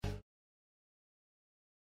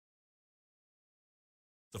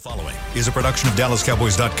The following is a production of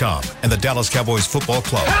DallasCowboys.com and the Dallas Cowboys Football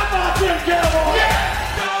Club. How about them Cowboys?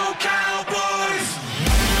 Yeah! Go Cowboys!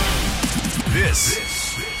 This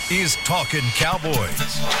is Talkin' Cowboys.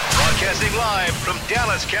 Broadcasting live from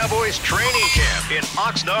Dallas Cowboys training camp in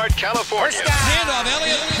Oxnard, California. Handoff,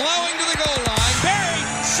 Elliott plowing to the goal line. Barry,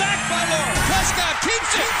 sacked by Lawrence. Prescott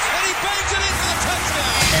keeps it, and he bangs it in for the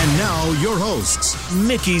touchdown. And now your hosts,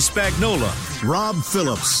 Mickey Spagnola, Rob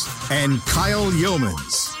Phillips, and Kyle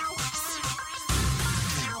Yeomans.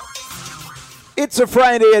 It's a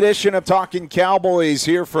Friday edition of Talkin' Cowboys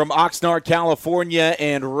here from Oxnard, California,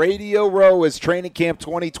 and Radio Row as Training Camp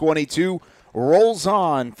 2022 rolls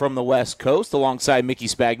on from the West Coast alongside Mickey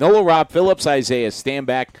Spagnola, Rob Phillips, Isaiah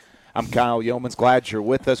Stanback. I'm Kyle Yeomans. Glad you're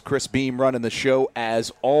with us. Chris Beam running the show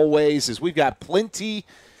as always, as we've got plenty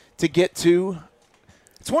to get to.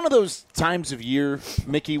 It's one of those times of year,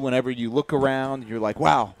 Mickey, whenever you look around, you're like,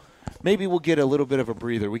 wow, maybe we'll get a little bit of a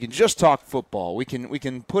breather. We can just talk football. We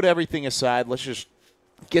can put everything aside. Let's just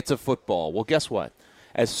get to football. Well, guess what?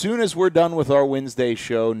 As soon as we're done with our Wednesday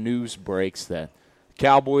show, news breaks that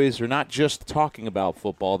Cowboys are not just talking about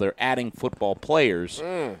football. They're adding football players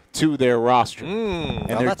to their roster. And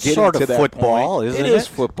well, they're that's getting sort to of that football, point. isn't it? It is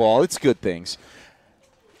football. It's good things.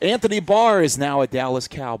 Anthony Barr is now a Dallas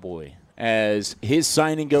Cowboy. As his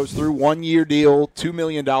signing goes through, 1-year deal, $2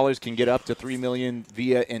 million, can get up to $3 million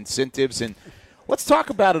via incentives. And let's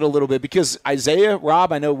talk about it a little bit because Isaiah,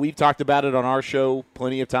 Rob, I know we've talked about it on our show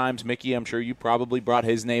plenty of times. Mickey, I'm sure you probably brought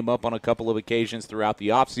his name up on a couple of occasions throughout the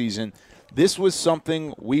offseason. This was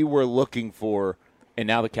something we were looking for, and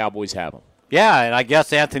now the Cowboys have him. Yeah, and I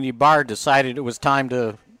guess Anthony Barr decided it was time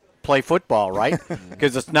to play football, right?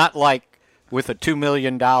 Because it's not like with a $2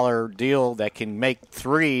 million deal that can make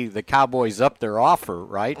 $3 million, the Cowboys up their offer,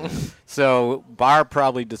 right? So Barr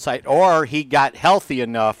probably decided, or he got healthy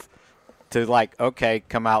enough to like, okay,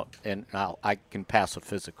 come out and I can pass a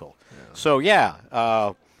physical. Yeah. So, yeah.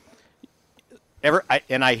 I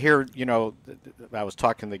hear, I was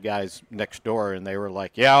talking to the guys next door, and they were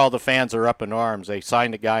like, yeah, all the fans are up in arms. They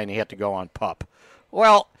signed a guy, and he had to go on PUP.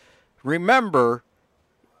 Well, remember,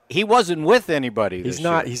 he wasn't with anybody this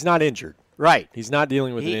year. He's not injured. Right. He's not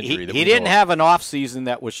dealing with an injury. He didn't have an offseason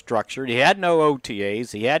that was structured. He had no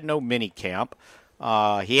OTAs. He had no mini camp.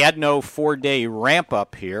 He had no 4-day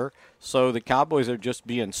ramp-up here. So the Cowboys are just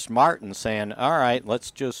being smart and saying, all right, let's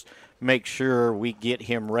just make sure we get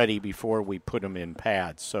him ready before we put him in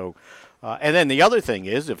pads. So, and then the other thing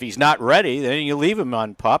is, if he's not ready, then you leave him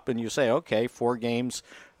on PUP and you say, okay, 4 games,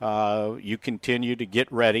 you continue to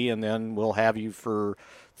get ready, and then we'll have you for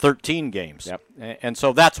 13 games. Yep. And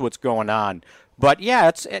so that's what's going on. But, yeah,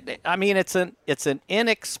 it's an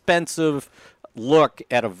inexpensive look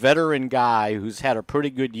at a veteran guy who's had a pretty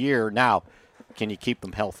good year. Now, can you keep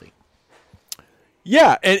him healthy?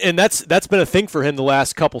 Yeah, and that's been a thing for him the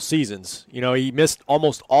last couple seasons. He missed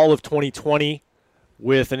almost all of 2020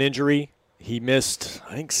 with an injury. He missed,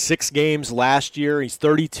 I think, 6 games last year. He's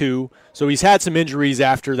 32. So he's had some injuries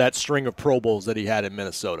after that string of Pro Bowls that he had in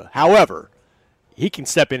Minnesota. However, he can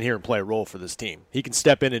step in here and play a role for this team. He can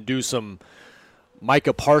step in and do some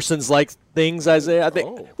Micah Parsons-like things, Isaiah. I think.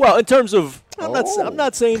 Oh. Well, in terms of, I'm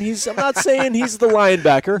not saying he's the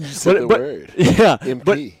linebacker. You said the word. Yeah,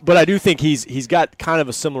 MP. but I do think he's got kind of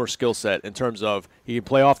a similar skill set in terms of he can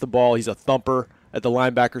play off the ball. He's a thumper at the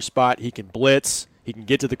linebacker spot. He can blitz. He can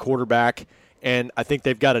get to the quarterback. And I think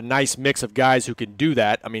they've got a nice mix of guys who can do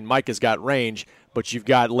that. I mean, Micah's got range, but you've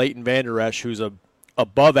got Leighton Vander Esch, who's a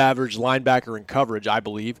above-average linebacker in coverage, I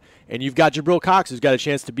believe. And you've got Jabril Cox, who's got a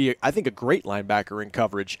chance to be, I think, a great linebacker in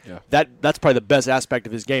coverage. Yeah. That's probably the best aspect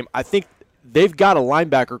of his game. I think they've got a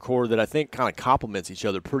linebacker core that I think kind of complements each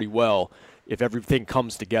other pretty well if everything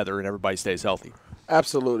comes together and everybody stays healthy.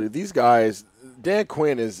 Absolutely. These guys, Dan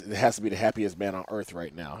Quinn has to be the happiest man on earth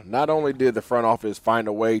right now. Not only did the front office find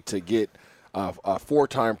a way to get a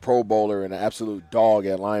 4-time Pro Bowler and an absolute dog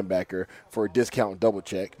at linebacker for a discount double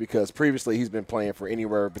check, because previously he's been playing for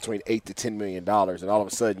anywhere between $8 to $10 million, and all of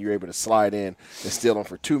a sudden you're able to slide in and steal him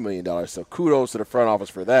for $2 million. So kudos to the front office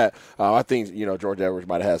for that. I think George Edwards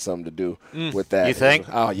might have had something to do with that. You think?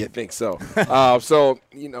 Oh, you think so?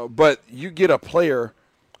 But you get a player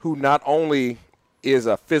who not only is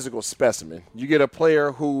a physical specimen, you get a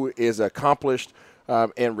player who is accomplished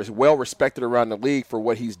and well respected around the league for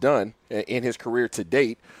what he's done in his career to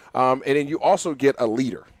date. And then you also get a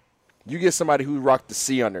leader. You get somebody who rocked the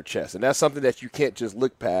C on their chest, and that's something that you can't just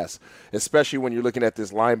look past, especially when you're looking at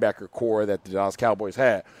this linebacker core that the Dallas Cowboys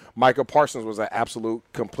had. Micah Parsons was an absolute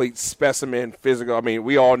complete specimen, physical. I mean,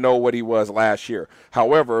 we all know what he was last year.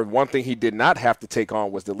 However, one thing he did not have to take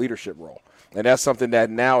on was the leadership role. And that's something that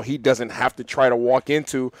now he doesn't have to try to walk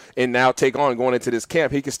into and now take on going into this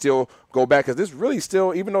camp. He can still go back because this really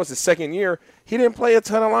still, even though it's his second year, he didn't play a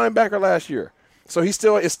ton of linebacker last year. So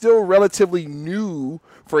it's still relatively new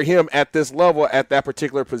for him at this level at that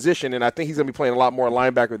particular position, and I think he's going to be playing a lot more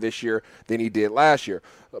linebacker this year than he did last year.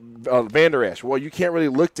 Van Der Esch, well, you can't really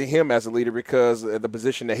look to him as a leader because of the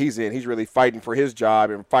position that he's in. He's really fighting for his job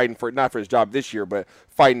and fighting for not for his job this year, but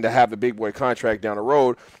fighting to have the big boy contract down the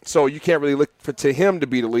road. So you can't really look to him to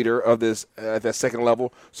be the leader of this at that second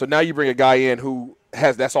level. So now you bring a guy in who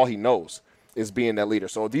that's all he knows, is being that leader.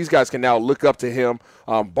 So these guys can now look up to him.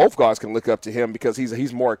 Both guys can look up to him because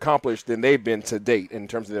he's more accomplished than they've been to date in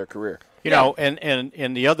terms of their career. You know,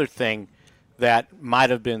 and the other thing that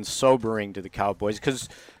might have been sobering to the Cowboys, because,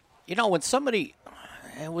 you know, when somebody,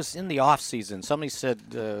 it was in the offseason, somebody said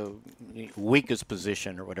weakest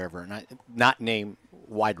position or whatever, and I not name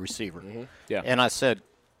wide receiver. Mm-hmm. Yeah. And I said,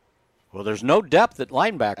 well, there's no depth at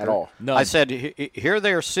linebacker. At all. None. I said, here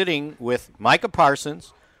they're sitting with Micah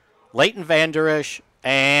Parsons, Leighton Van Der Esch,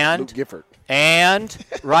 and Luke Gifford. And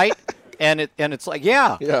right, and it's like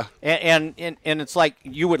Yeah. and it's like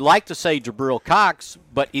you would like to say Jabril Cox,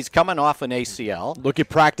 but he's coming off an ACL. Look at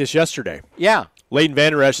practice yesterday. Yeah, Leighton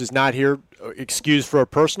Van Der Esch is not here, excused for a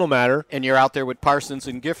personal matter. and you're out there with Parsons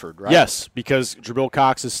and Gifford, right? Yes, because Jabril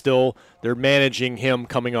Cox is still – they're managing him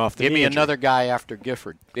coming off the Give me knee injury. another guy after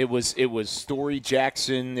Gifford. It was Story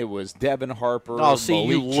Jackson. It was Devin Harper. Oh, see, Malik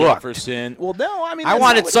you looked. Jefferson. Well, no, I mean I that's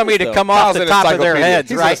wanted not what somebody it is, to though. come off Kyle's the an top of their encyclopedia. heads,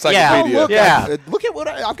 He's an right? encyclopedia. Oh, look, Yeah. look at what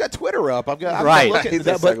I've got Twitter up. I've Right. got He's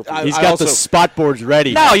that, but a He's I got also, the spot boards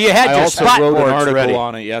ready. No, you had I your also spot wrote an boards article ready.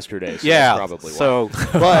 on it yesterday. So Yeah, that's probably why. so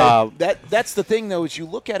But that's the thing, though, is you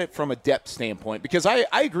look at it from a depth standpoint, because I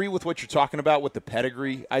agree with what you're talking about with the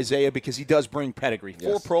pedigree, Isaiah, because he does bring pedigree.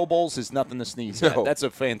 4 Pro Bowls is nothing to sneeze at. No. That's a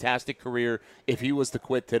fantastic career. If he was to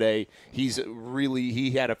quit today,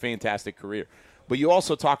 he had a fantastic career. But you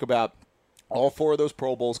also talk about all 4 of those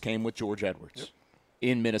Pro Bowls came with George Edwards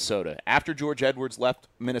in Minnesota. After George Edwards left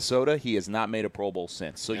Minnesota, he has not made a Pro Bowl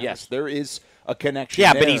since. So, yes, there is a connection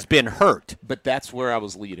yeah, there. but he's been hurt. But that's where I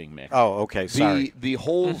was leading, Mick. Oh, okay, sorry. The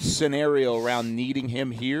whole scenario around needing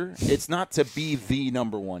him here, it's not to be the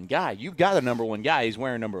number one guy. You've got a number one guy. He's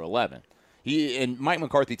wearing number 11. And Mike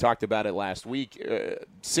McCarthy talked about it last week.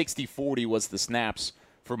 60-40 was the snaps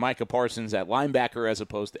for Micah Parsons at linebacker as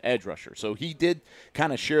opposed to edge rusher. So he did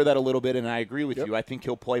kind of share that a little bit, and I agree with you. I think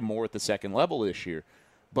he'll play more at the second level this year.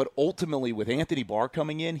 But ultimately, with Anthony Barr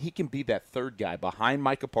coming in, he can be that third guy behind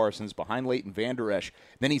Micah Parsons, behind Leighton Van Der Esch.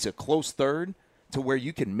 Then he's a close third to where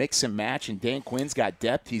you can mix and match, and Dan Quinn's got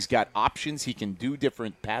depth. He's got options. He can do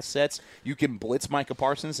different pass sets. You can blitz Micah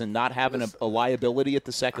Parsons and not having a liability at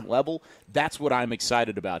the second level. That's what I'm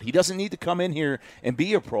excited about. He doesn't need to come in here and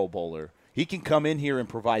be a Pro Bowler. He can come in here and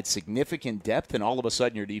provide significant depth, and all of a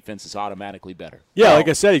sudden your defense is automatically better. Yeah, like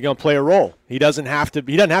I said, he's going to play a role. He doesn't have to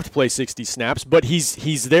play 60 snaps, but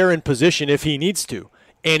he's there in position if he needs to.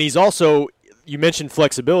 And he's also, you mentioned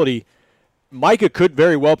flexibility. Micah could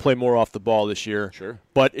very well play more off the ball this year. Sure.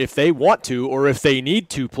 But if they want to, or if they need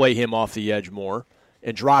to play him off the edge more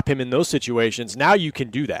and drop him in those situations, now you can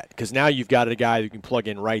do that because now you've got a guy who can plug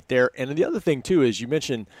in right there. And the other thing, too, is you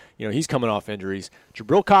mentioned, he's coming off injuries.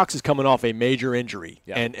 Jabril Cox is coming off a major injury,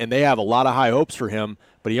 and they have a lot of high hopes for him,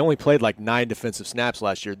 but he only played like 9 defensive snaps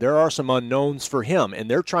last year. There are some unknowns for him,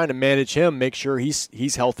 and they're trying to manage him, make sure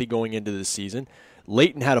he's healthy going into this season.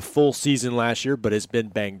 Leighton had a full season last year, but has been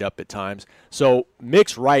banged up at times. So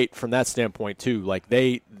Mick's right from that standpoint too. Like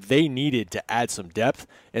they needed to add some depth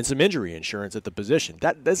and some injury insurance at the position.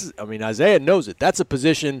 Isaiah knows it. That's a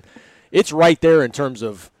position. It's right there in terms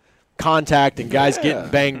of contact and guys getting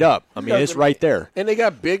banged up. It's right there. And they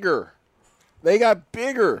got bigger. I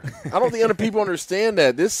don't think other people understand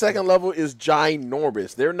that. This second level is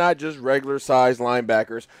ginormous. They're not just regular-sized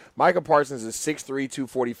linebackers. Micah Parsons is 6'3",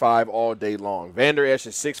 245 all day long. Van Der Esch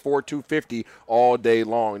is 6'4", 250 all day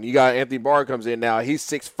long. And you got Anthony Barr comes in now. He's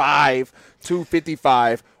 6'5",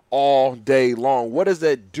 255 all day long. What does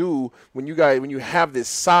that do when you have this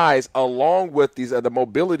size along with the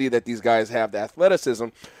mobility that these guys have, the athleticism?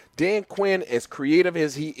 Dan Quinn, as creative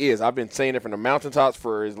as he is, I've been saying it from the mountaintops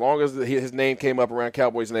for as long as his name came up around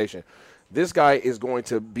Cowboys Nation. This guy is going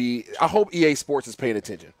to be – I hope EA Sports is paying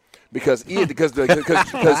attention because it's in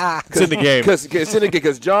the game.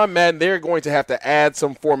 Because John Madden, they're going to have to add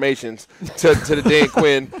some formations to the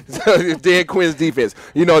Dan Quinn's defense.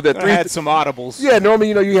 The three had some audibles. Yeah, normally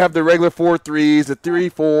you have the regular 4-3s, the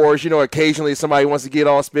 3-4s. Occasionally somebody wants to get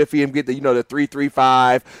all spiffy and get the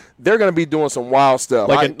 3-3-5. They're going to be doing some wild stuff,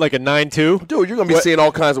 like a 9-2. Dude, you're going to be seeing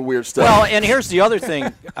all kinds of weird stuff. Well, and here's the other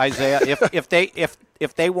thing, Isaiah.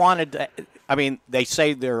 If they wanted to, they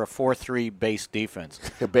say they're a 4-3 base defense,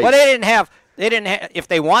 but they didn't have. If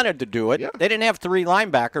they wanted to do it, they didn't have three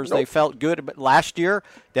linebackers. Nope. They felt good. But last year,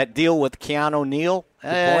 that deal with Keanu Neal,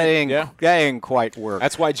 that ain't quite work.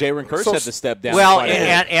 That's why Jaron Kearse had to step down.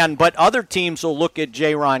 Well, but other teams will look at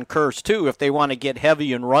Jaron Kearse, too, if they want to get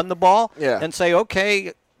heavy and run the ball and say,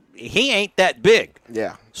 okay, he ain't that big.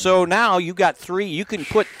 Yeah. So now you got three. You can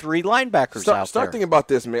put three linebackers out there. Start thinking about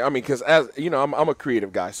this, man. Because as I'm a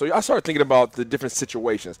creative guy, so I started thinking about the different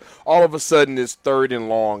situations. All of a sudden, it's 3rd and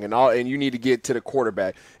long, and you need to get to the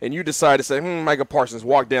quarterback, and you decide to say, Micah Parsons,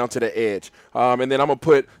 walk down to the edge, and then I'm gonna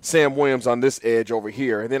put Sam Williams on this edge over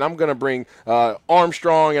here, and then I'm gonna bring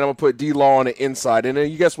Armstrong, and I'm gonna put D-Law on the inside, and then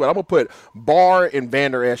you guess what? I'm gonna put Barr and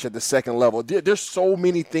Van Der Esch at the second level. There's so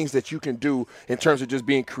many things that you can do in terms of just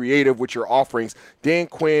being creative with your offerings. Dan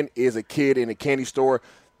Quinn is a kid in a candy store.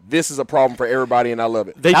 This is a problem for everybody, and I love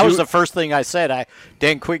it. That was the first thing I said.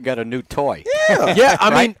 Dan Quinn got a new toy. Yeah.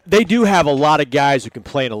 I mean, they do have a lot of guys who can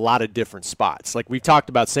play in a lot of different spots. Like we talked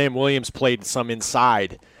about, Sam Williams played some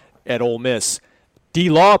inside at Ole Miss.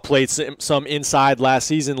 D-Law played some inside last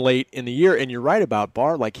season late in the year, and you're right about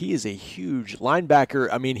Barr. Like, he is a huge linebacker.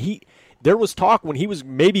 I mean, there was talk when he was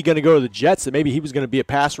maybe going to go to the Jets that maybe he was going to be a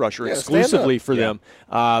pass rusher exclusively for them.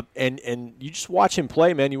 And you just watch him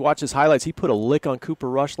play, man. You watch his highlights. He put a lick on Cooper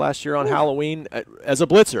Rush last year on Halloween as a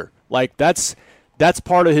blitzer. Like, that's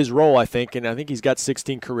part of his role, I think, and I think he's got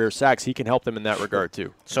 16 career sacks. He can help them in that regard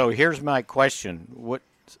too. So here's my question.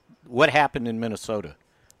 What happened in Minnesota?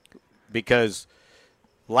 Because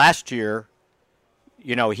last year,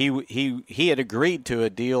 he had agreed to a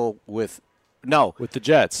deal with the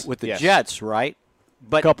Jets. With the Jets, right?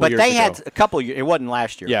 But they had a couple years. It wasn't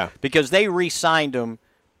last year. Yeah. Because they re-signed him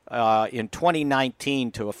in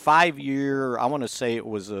 2019 to a 5-year, I want to say it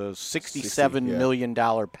was a $67 million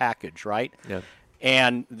package, right? Yeah.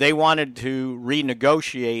 And they wanted to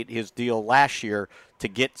renegotiate his deal last year to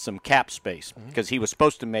get some cap space because he was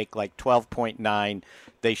supposed to make like 12.9.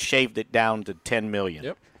 They shaved it down to $10 million.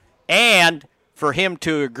 Yep. And for him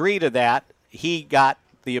to agree to that, he got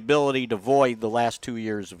the ability to void the last 2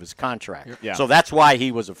 years of his contract. Yeah. So that's why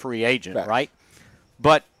he was a free agent, right?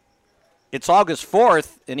 But it's August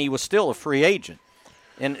 4th, and he was still a free agent.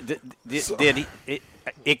 And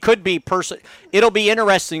it could be it'll be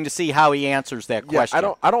interesting to see how he answers that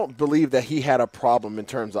question. I don't believe that he had a problem in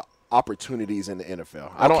terms of opportunities in the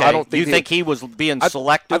NFL. I don't think. You think he was being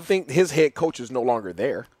selective? I think his head coach is no longer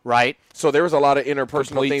there. Right. So there was a lot of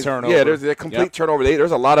interpersonal things. Turnover. Yeah, there's a complete turnover.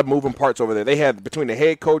 There's a lot of moving parts over there. They had between the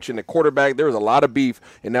head coach and the quarterback. There was a lot of beef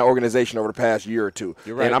in that organization over the past year or two.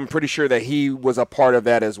 You're right. And I'm pretty sure that he was a part of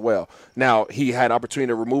that as well. Now he had an opportunity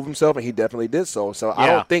to remove himself, and he definitely did so. So I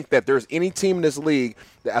don't think that there's any team in this league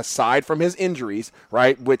that, aside from his injuries,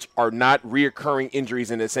 right, which are not reoccurring injuries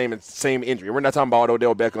in the same injury. We're not talking about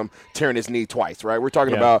Odell Beckham tearing his knee twice, right? We're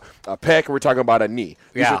talking about a pec, and we're talking about a knee.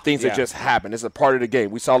 These are things that just happen. It's a part of the game.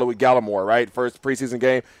 We saw it with Gallimore, right? First preseason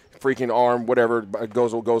game, freaking arm, whatever,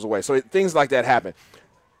 goes away. So things like that happen.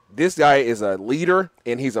 This guy is a leader,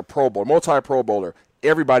 and he's a Pro Bowl, multi-Pro Bowler.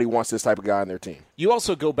 Everybody wants this type of guy on their team. You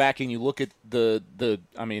also go back and you look at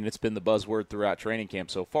I mean, it's been the buzzword throughout training camp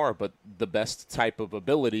so far, but the best type of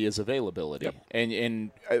ability is availability. Yep.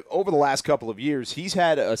 And over the last couple of years, he's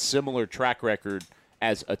had a similar track record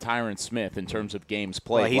as a Tyron Smith in terms of games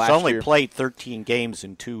played. Well, he's only played 13 games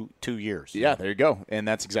in two years. Yeah, there you go. And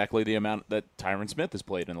that's exactly the amount that Tyron Smith has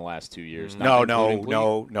played in the last 2 years. No.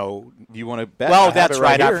 You want to bet? Well, that's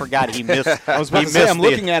right. I forgot he missed. I was about to say, I'm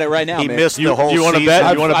looking at it right now, He man. missed the whole season. You want to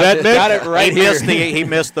bet? You want to bet, Nick? Got it right here. He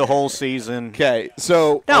missed the whole season. Okay,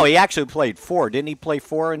 so No, he actually played 4. Didn't he play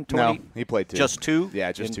 4 in 20? No, he played 2. Just 2?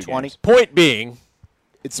 Yeah, just in 2 20. games. Point being,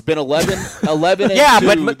 It's been 11 and yeah, 2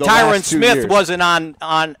 but the Tyron last 2 Smith years. wasn't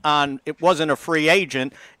on. It wasn't a free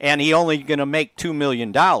agent, and he only going to make $2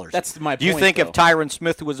 million. That's my Do you point, think though. if Tyron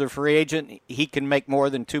Smith was a free agent, he can make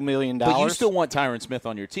more than $2 million? But you still want Tyron Smith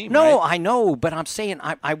on your team, No, right? I know, but I'm saying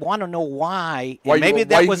I want to know why. Why And maybe you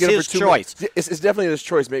that can was get him his for $2 choice. million. It's definitely his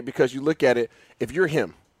choice, mate, because you look at it, if you're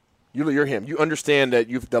him, You're him. You understand that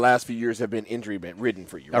the last few years have been injury ridden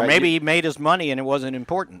for you. Or right? maybe he made his money and it wasn't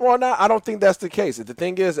important. Well, no, I don't think that's the case. The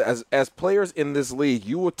thing is, as players in this league,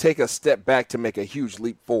 you will take a step back to make a huge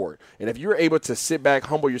leap forward. And if you're able to sit back,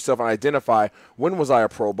 humble yourself, and identify, when was I a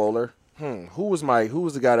Pro Bowler? Who was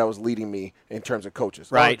the guy that was leading me in terms of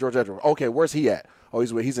coaches? Right. Oh, George Edwards. Okay, where's he at? Oh,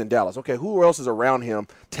 he's in Dallas. Okay, who else is around him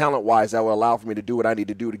talent-wise that will allow for me to do what I need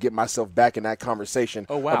to do to get myself back in that conversation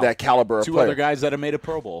of that caliber of Two player? other guys that have made a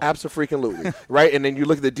Pro Bowl. Absolutely. Right? And then you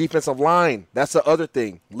look at the defensive line. That's the other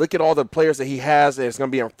thing. Look at all the players that he has that's going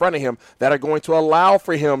to be in front of him that are going to allow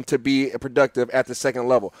for him to be productive at the second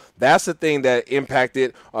level. That's the thing that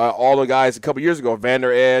impacted all the guys a couple years ago,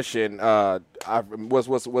 Vander Esch and I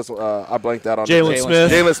blanked out on Jalen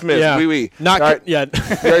Smith. Jalen Smith. Yeah. Not right. yeah.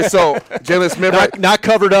 So Jalen Smith not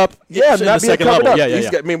covered up. Yeah, in not the being second covered level.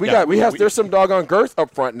 up. Yeah. There's some doggone girth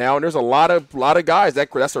up front now, and there's a lot of guys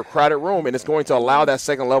that's a crowded room, and it's going to allow that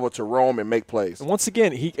second level to roam and make plays. And once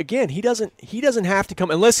again, he doesn't have to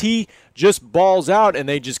come unless he just balls out and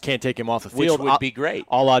they just can't take him off the field. Which would be great.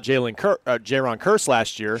 A la Jaron Kearse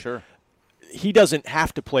last year. Sure. He doesn't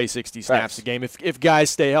have to play 60 snaps a game if guys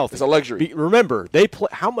stay healthy. It's a luxury. Remember,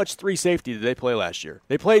 how much 3 safety did they play last year?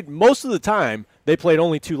 They played most of the time. They played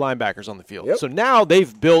only 2 linebackers on the field. Yep. So now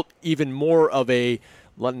they've built even more of a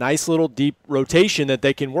nice little deep rotation that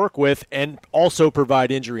they can work with and also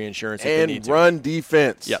provide injury insurance if they need And to. run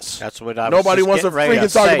defense. Yes. That's what I was Nobody just wants to getting ready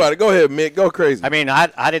freaking talk say. about it. Go ahead, Mick. Go crazy. I mean,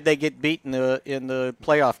 how did they get beat in the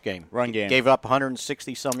playoff game? Run game. Gave up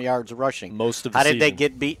 160-some yards rushing. Most of the How did they season.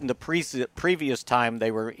 get beat in the previous time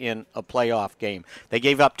they were in a playoff game? They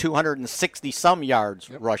gave up 260-some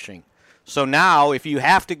yards rushing. So now if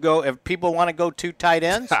people want to go 2 tight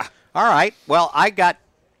ends, all right, well, I got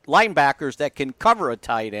linebackers that can cover a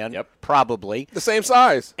tight end, probably. The same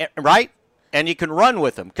size. Right? And you can run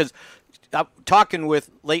with them. Because talking with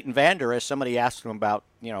Leighton Vander Esch, somebody asked him about,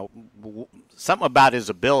 something about his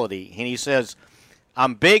ability. And he says,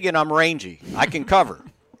 I'm big and I'm rangy. I can cover.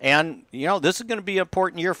 And, this is going to be an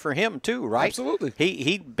important year for him, too, right? Absolutely.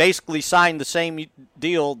 He basically signed the same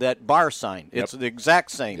deal that Barr signed. It's the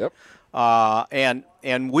exact same. Yep.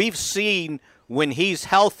 And we've seen when he's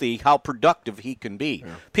healthy how productive he can be.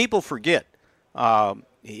 Yeah. People forget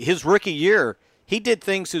his rookie year. He did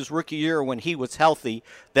things his rookie year when he was healthy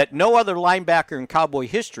that no other linebacker in Cowboy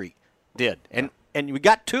history did. And we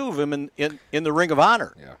got 2 of them in the Ring of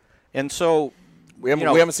Honor. Yeah. And so we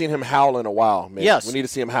haven't seen him howl in a while, man. Yes. We need to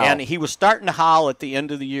see him howl. And he was starting to howl at the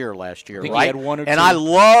end of the year last year, think right? he had 1 or 2. And I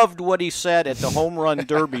loved what he said at the home run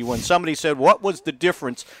derby when somebody said, what was the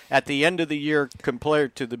difference at the end of the year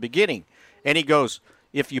compared to the beginning? And he goes,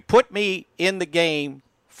 if you put me in the game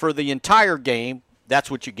for the entire game, that's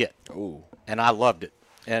what you get. Ooh. And I loved it.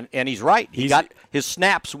 And he's right. His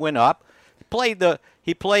snaps went up.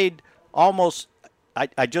 He played almost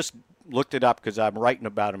I just looked it up because I'm writing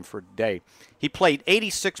about him for today. He played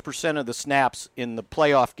 86% of the snaps in the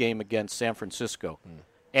playoff game against San Francisco.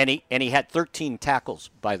 And he had 13 tackles,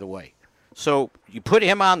 by the way. So you put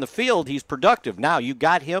him on the field, he's productive. Now you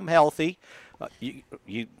got him healthy.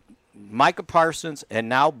 Micah Parsons and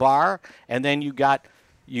now Barr, and then you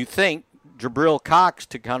think Jabril Cox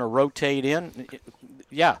to kind of rotate in.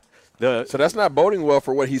 Yeah. So that's not boding well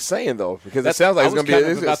for what he's saying, though, because it sounds like it's going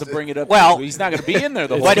to be about to bring it up. Well, he's not going to be in there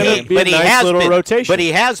the whole but game. he nice has little been. rotation. But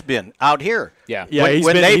he has been out here. Yeah. Yeah,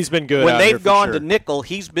 he's been good When out here they've for gone sure. to nickel,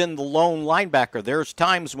 he's been the lone linebacker. There's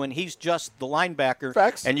times when he's just the linebacker,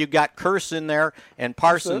 Facts. and you got Kearse in there and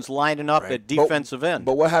Parsons lining up at defensive end.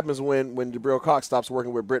 But what happens when Jabril Cox stops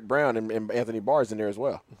working with Britt Brown and Anthony Barr's in there as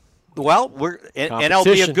well? Well, and it'll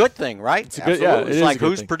be a good thing, right? It's a good, yeah, it It's is like a good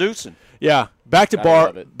who's thing. producing. Yeah,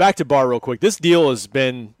 love it. back to Barr real quick. This deal has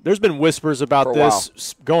been – there's been whispers about For a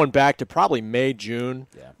this going back to probably May, June.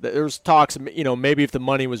 Yeah. There was talks, maybe if the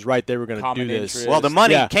money was right, they were going to do Common this. interest. Well, the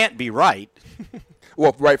money Yeah. can't be right.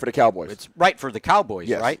 Well, right for the Cowboys. It's right for the Cowboys,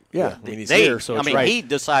 Yes. right? Yeah, I mean, he's here, so it's right. He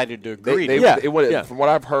decided to agree. From what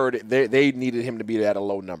I've heard, they needed him to be at a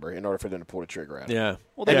low number in order for them to pull the trigger out. Yeah.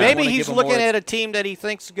 Well, And they maybe wanna he's give him looking more- at a team that he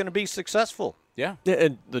thinks is going to be successful. Yeah. Yeah,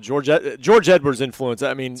 and the George Edwards influence.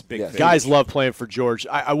 I mean, big guys love playing for George.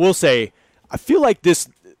 I will say, I feel like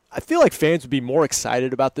fans would be more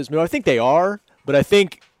excited about this move. I think they are, but I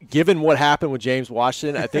think given what happened with James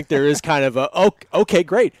Washington, I think there is kind of okay,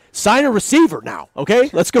 great, sign a receiver now. Okay,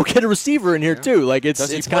 let's go get a receiver in here too. Like Does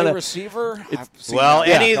he it's play kind of receiver? I've seen Well, that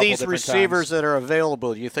a any of couple these different receivers times. that are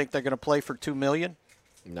available, do you think they're going to play for $2 million?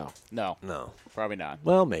 No. No, no. probably not.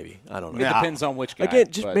 Well, maybe I don't know. It depends on which guy. Again,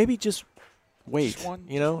 but maybe just wait. Just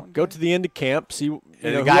one Go to the end of camp, see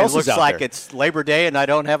The who guy else is looks out like there. it's Labor Day and I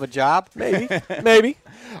don't have a job. Maybe.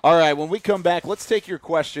 All right, when we come back, let's take your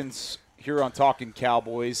questions here on Talkin'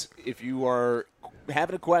 Cowboys. If you are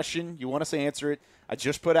having a question, you want us to answer it, I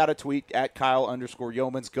just put out a tweet at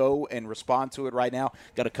Kyle_Yeomans. Go and respond to it right now.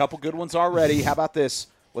 Got a couple good ones already. How about this?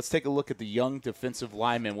 Let's take a look at the young defensive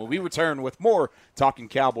lineman when we return with more Talkin'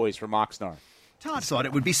 Cowboys from Oxnard. Todd thought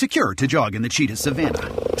it would be secure to jog in the cheetah savanna.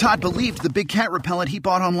 Todd believed the big cat repellent he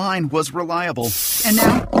bought online was reliable. And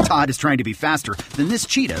now, Todd is trying to be faster than this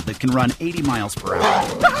cheetah that can run 80 miles per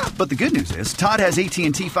hour. But the good news is, Todd has AT&T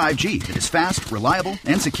 5G that is fast, reliable,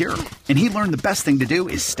 and secure. And he learned the best thing to do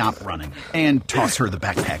is stop running and toss her the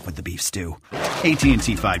backpack with the beef stew.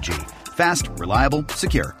 AT&T 5G. Fast, reliable,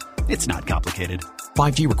 secure. It's not complicated.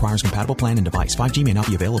 5G requires compatible plan and device. 5G may not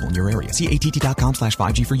be available in your area. See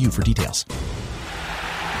att.com/5G for you for details.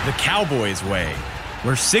 The Cowboys way,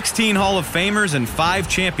 where 16 Hall of Famers and 5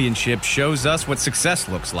 championships shows us what success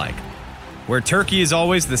looks like. Where turkey is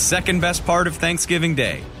always the second best part of Thanksgiving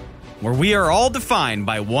Day. Where we are all defined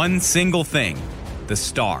by one single thing, the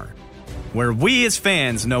star. Where we as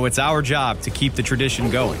fans know it's our job to keep the tradition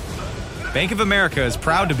going. Bank of America is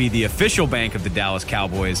proud to be the official bank of the Dallas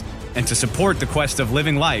Cowboys and to support the quest of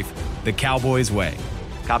living life the Cowboys way.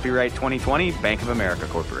 Copyright 2020, Bank of America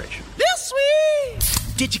Corporation. This sweet!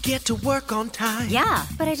 Did you get to work on time? Yeah,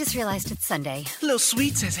 but I just realized it's Sunday. Little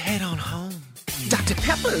Sweet says head on home. Dr.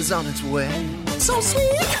 Pepper's on its way. So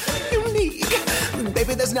sweet, unique.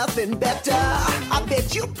 Baby, there's nothing better. I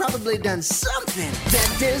bet you've probably done something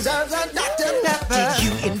that deserves a Dr. Pepper. Did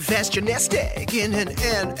you invest your nest egg in an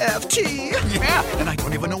NFT? Yeah, and I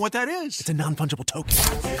don't even know what that is. It's a non-fungible token.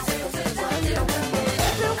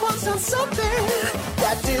 Everyone's done something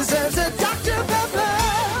that deserves a Dr. Pepper.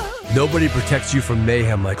 Nobody protects you from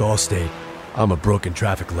mayhem like Allstate. I'm a broken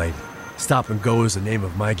traffic light. Stop and go is the name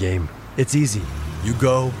of my game. It's easy. You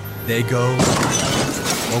go, they go.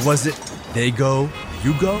 Or was it, they go,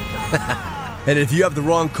 you go? And if you have the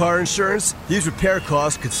wrong car insurance, these repair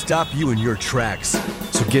costs could stop you in your tracks.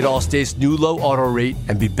 So get Allstate's new low auto rate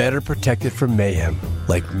and be better protected from mayhem,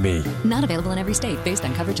 like me. Not available in every state based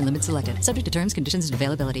on coverage and limits selected. Subject to terms, conditions, and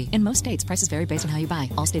availability. In most states, prices vary based on how you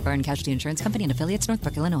buy. Allstate Bar and Casualty Insurance Company and affiliates,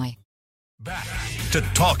 Northbrook, Illinois. Back to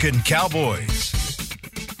Talkin' Cowboys.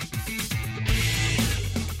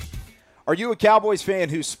 Are you a Cowboys fan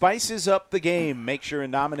who spices up the game? Make sure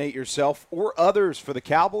and nominate yourself or others for the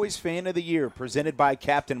Cowboys Fan of the Year, presented by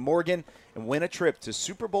Captain Morgan, and win a trip to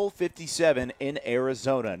Super Bowl 57 in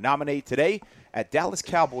Arizona. Nominate today at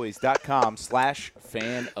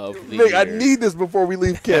DallasCowboys.com/fan of the Nick, year. I need this before we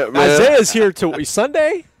leave camp, man. Isaiah's here till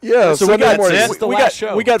Sunday? Yeah, so Sunday morning. That's the last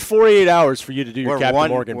show. We got 48 hours for you to do your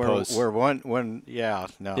Captain Morgan post. Yeah.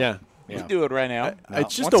 We can do it right now.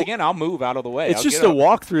 It's just Once again, I'll move out of the way. It's just a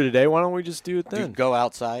walkthrough today. Why don't we just do it then? You go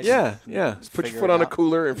outside. Yeah. Just put your foot on a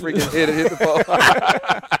cooler and freaking hit the ball.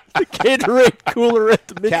 The Gatorade cooler at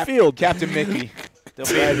the midfield. Captain Mickey. They'll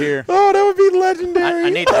be right here. Oh, that would be legendary. I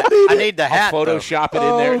need the hat. I'll Photoshop it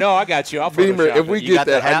in there. No, I got you. I'll Beamer, Photoshop if we it. get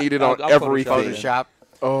that, I need it on I'll everything. Photoshop.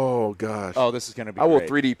 Oh, gosh. Oh, this is going to be I will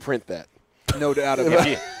great. 3D print that. No doubt about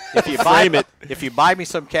it. If you buy me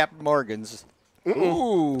some Captain Morgans,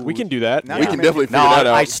 ooh, we can do that. We can definitely figure that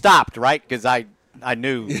out. I stopped, right? Because I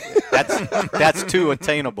knew that's too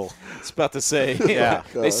attainable. I was about to say, yeah.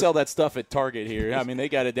 They sell that stuff at Target here. I mean, they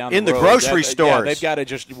got it down in the the road. grocery stores. Yeah, they've got it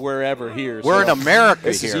just wherever here. We're in America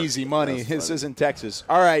this here. This is easy money. This isn't Texas.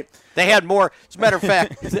 All right. They had more. As a matter of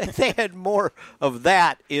fact, they had more of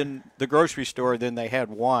that in the grocery store than they had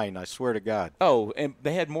wine. I swear to God. Oh, and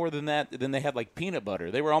they had more than that. Than they had like peanut butter.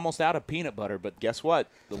 They were almost out of peanut butter. But guess what?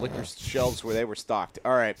 The liquor shelves where they were stocked.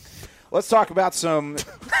 All right. Let's talk about some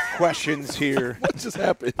questions here. What just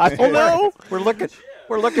happened? I don't know. We're looking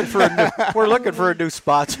for a new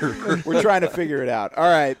sponsor. We're trying to figure it out. All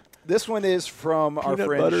right. This one is from our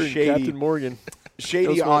friend Shady. Captain Morgan.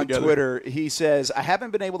 Shady on Twitter. He says, I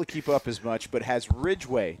haven't been able to keep up as much, but has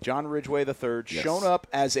Ridgeway, John Ridgeway III, shown up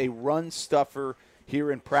as a run stuffer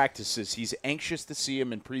here in practices? He's anxious to see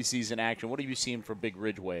him in preseason action. What have you seen from Big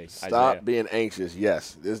Ridgeway, Stop Isaiah? being anxious.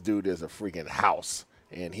 Yes, this dude is a freaking house,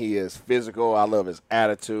 and he is physical. I love his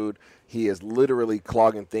attitude. He is literally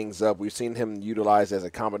clogging things up. We've seen him utilized as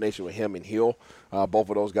a combination with him and Hill, both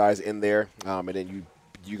of those guys in there, and then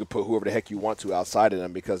you can put whoever the heck you want to outside of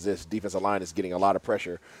them because this defensive line is getting a lot of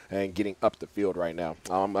pressure and getting up the field right now.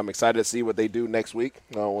 I'm excited to see what they do next week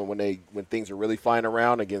when things are really flying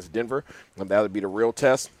around against Denver. That would be the real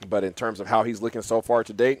test. But in terms of how he's looking so far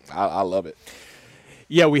to date, I love it.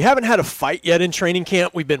 Yeah, we haven't had a fight yet in training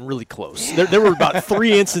camp. We've been really close. There were about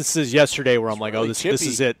 3 instances yesterday where I'm like, oh, this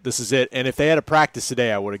is it. This is it. And if they had a practice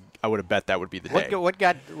today, I would have bet that would be the day. What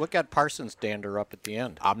got Parsons dander up at the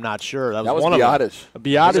end? I'm not sure. That was one Biotis. of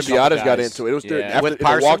them. Biotis got into it. It was after the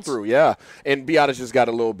walkthrough, yeah. And Biotis just got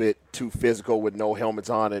a little bit too physical with no helmets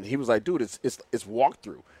on, and he was like, dude, it's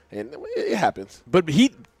walkthrough. And it happens. But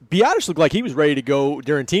Biotis looked like he was ready to go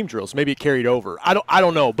during team drills. Maybe it carried over. I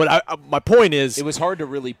don't know. But my point is, it was hard to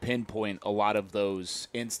really pinpoint a lot of those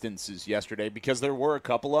instances yesterday because there were a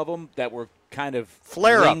couple of them that were kind of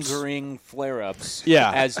lingering flare-ups.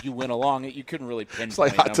 Yeah. As you went along, you couldn't really pinpoint. It's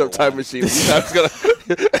like Hot Tub Time Machine. His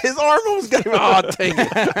arm was going. Oh, dang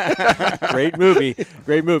it!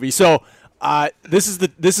 Great movie. So this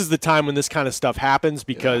is the time when this kind of stuff happens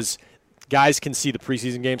because. Yeah. Guys can see the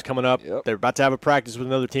preseason games coming up. Yep. They're about to have a practice with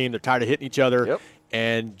another team. They're tired of hitting each other. Yep.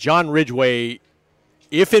 And John Ridgway,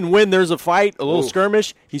 if and when there's a fight, a little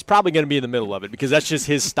skirmish, he's probably going to be in the middle of it because that's just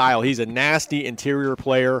his style. He's a nasty interior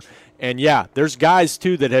player. And, yeah, there's guys,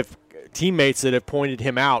 too, that have teammates that have pointed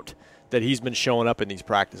him out that he's been showing up in these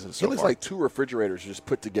practices so He looks far. like 2 refrigerators just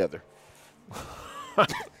put together.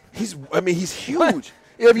 He's huge.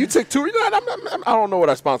 Yeah, if you take 2, I don't know what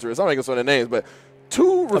our sponsor is. I'm not going to say the names, but –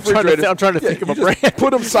 2 refrigerators. I'm trying to think of a brand.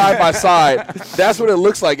 Put them side by side. That's what it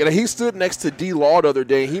looks like. And he stood next to D-Law the other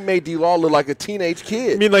day. He made D-Law look like a teenage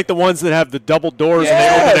kid. You mean like the ones that have the double doors and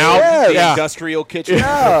they open out? The industrial kitchen.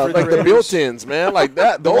 Yeah, like the built-ins, man. Like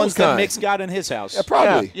that. The ones that Mick's got in his house. Yeah,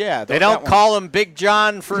 probably. Yeah, they don't call him Big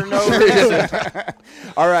John for no reason.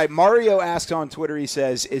 All right, Mario asked on Twitter, he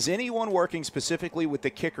says, is anyone working specifically with the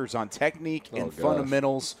kickers on technique and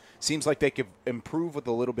fundamentals? Seems like they could improve with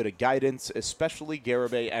a little bit of guidance, especially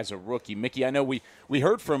Garibay as a rookie. Mickey, I know we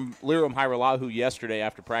heard from Liram Hajrullahu yesterday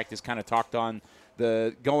after practice, kind of talked on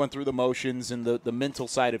the going through the motions and the mental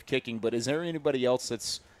side of kicking, but is there anybody else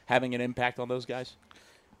that's having an impact on those guys?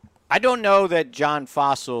 I don't know that John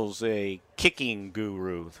Fossil's a kicking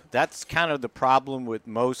guru. That's kind of the problem with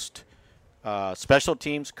most special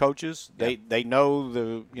teams coaches. They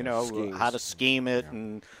know schemes. How to scheme it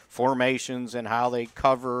and formations and how they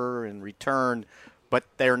cover and return, but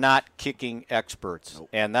they're not kicking experts. Nope.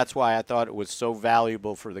 And that's why I thought it was so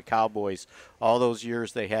valuable for the Cowboys. All those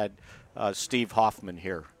years they had Steve Hoffman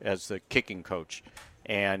here as the kicking coach,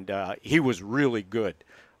 and he was really good.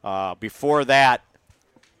 Before that,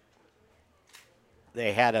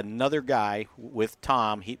 they had another guy with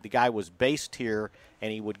Tom. The guy was based here,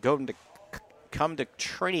 and he would come to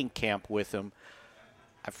training camp with him.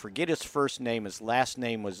 I forget his first name. His last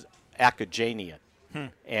name was Akajanian,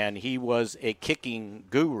 and he was a kicking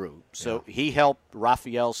guru. So he helped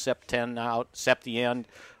Raphael Septien out,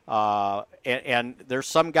 and there's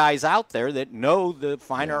some guys out there that know the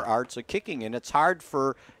finer arts of kicking, and it's hard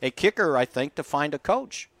for a kicker, I think, to find a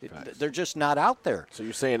coach. They're just not out there. So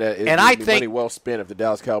you're saying that it would be money well spent if the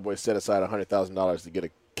Dallas Cowboys set aside $100,000 to get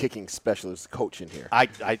a kicking specialist coach in here. I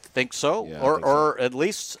think so, or at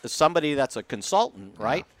least somebody that's a consultant,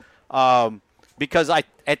 right? Because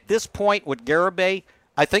at this point with Garibay,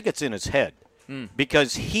 I think it's in his head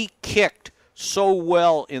because he kicked so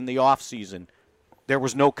well in the offseason. There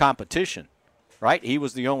was no competition, right? He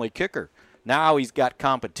was the only kicker. Now he's got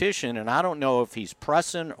competition, and I don't know if he's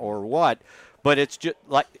pressing or what, but it's just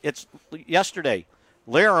like it's yesterday.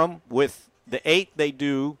 Liram with the 8 they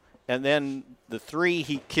do, and then the 3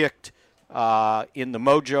 he kicked in the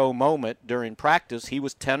mojo moment during practice, he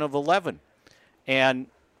was 10 of 11. And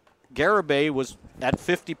Garibay was at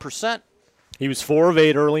 50%. He was 4 of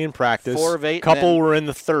 8 early in practice. 4 of 8. A couple were in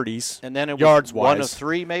the 30s. And then it was yards-wise. 1 of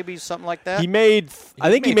 3, maybe, something like that?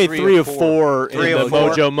 I think he made 3 of 4 in the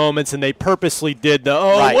mojo moments, and they purposely did the,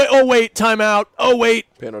 wait, timeout,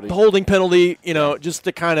 penalty. Holding penalty, just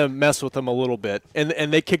to kind of mess with them a little bit.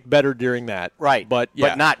 And they kicked better during that. Right, but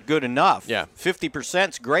not good enough. Yeah.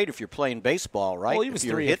 50%'s great if you're playing baseball, right? Well, he was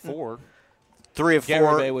 3 of 4. 3 of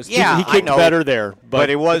 4. He kicked better there, but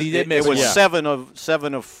it was 7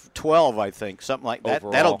 of 12, I think, something like that.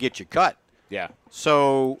 Overall. That'll get you cut. Yeah.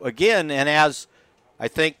 So again, and as I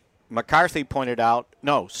think McCarthy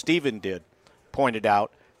Stephen pointed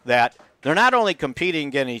out that they're not only competing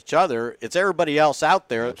against each other; it's everybody else out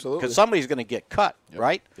there because somebody's going to get cut,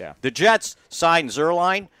 right? Yeah. The Jets signed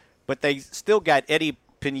Zerline, but they still got Eddie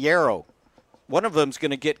Pinheiro. One of them's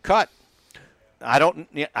going to get cut. I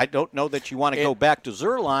don't know that you want to go back to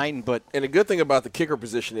Zerline, but the good thing about the kicker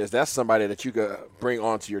position is that's somebody that you could bring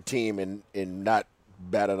onto your team and not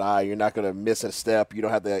bat an eye. You're not going to miss a step. You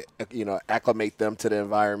don't have to acclimate them to the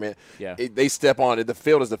environment. Yeah. They step on it. The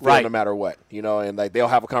field is the field no matter what. And they'll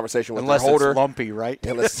have a conversation with their holder. Unless it's lumpy, right?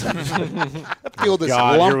 The field is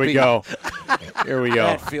lumpy. Here we go. Here we go.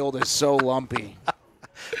 That field is so lumpy.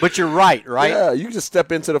 But you're right? Yeah, you can just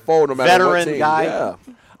step into the fold no matter what Veteran team. guy. Yeah.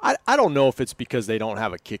 I don't know if it's because they don't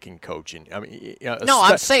have a kicking coach. I mean, No,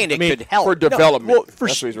 I'm saying it could help. For development. Well, for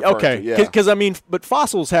That's what he's referring okay, to, yeah. because I mean, but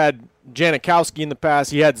Fossil's had Janikowski in the past.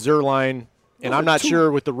 He had Zerline, and I'm not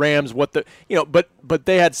sure with the Rams what the but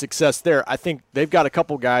they had success there. I think they've got a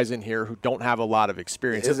couple guys in here who don't have a lot of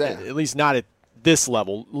experience, at least not at this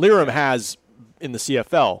level. Liram has in the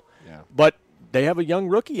CFL, but they have a young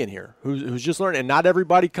rookie in here who's just learning, and not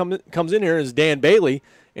everybody comes in here as Dan Bailey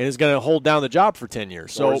and is going to hold down the job for 10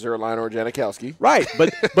 years. So or Zerline or Janikowski. Right,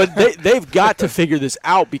 but they've got to figure this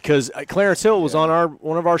out, because Clarence Hill was on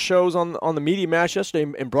one of our shows on the Media Mash yesterday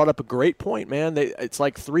and brought up a great point, man. It's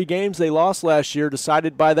like 3 games they lost last year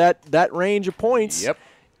decided by that range of points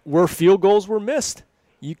where field goals were missed.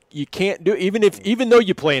 You can't do even though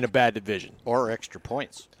you play in a bad division. Or extra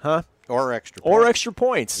points. Huh? Or extra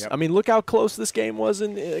points. Yep. I mean, look how close this game was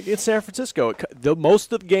against San Francisco.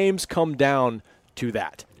 Most of the games come down to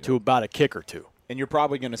that, to about a kick or two. And you're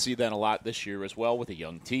probably going to see that a lot this year as well with a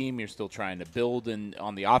young team. You're still trying to build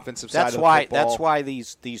on the offensive side of the football. That's why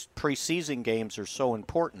these preseason games are so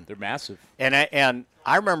important. They're massive. And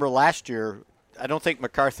I remember last year, I don't think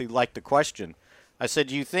McCarthy liked the question. I said,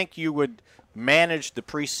 do you think you would manage the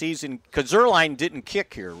preseason? Because Zerline didn't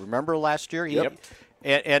kick here, remember last year? Yep.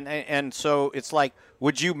 And so it's like,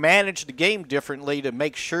 would you manage the game differently to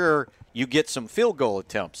make sure you get some field goal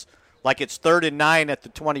attempts? Like it's 3rd and 9 at the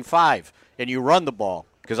 25, and you run the ball.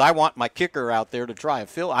 Because I want my kicker out there to try and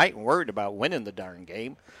fill. I ain't worried about winning the darn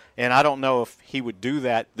game. And I don't know if he would do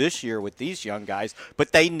that this year with these young guys.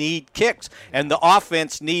 But they need kicks. And the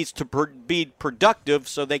offense needs to be productive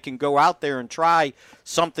so they can go out there and try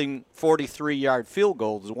something 43-yard field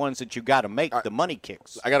goals, the ones that you got to make, the money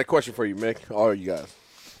kicks. I got a question for you, Mick, all you guys.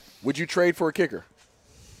 Would you trade for a kicker?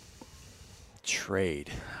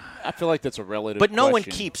 Trade. I feel like that's a relative But no one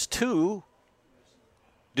question. keeps 2,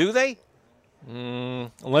 do they?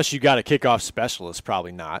 Unless you got a kickoff specialist,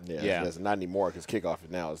 probably not. Yeah. Not anymore, because kickoff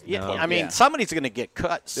now is. Yeah, I mean, somebody's going to get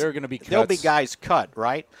cuts. There are going to be cuts. There'll be guys cut,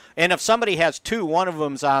 right? And if somebody has 2, one of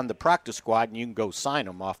them's on the practice squad, and you can go sign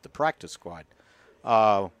them off the practice squad.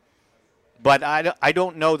 But I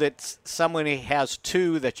don't know that somebody has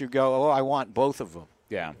 2 that you go, I want both of them.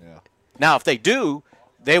 Yeah. Now, if they do,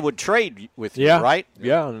 they would trade with you, right?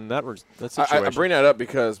 Yeah, and that's situation. I bring that up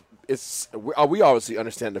because we obviously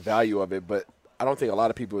understand the value of it, but I don't think a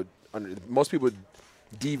lot of people most people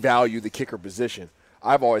devalue the kicker position.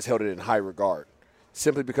 I've always held it in high regard,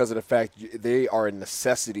 simply because of the fact they are a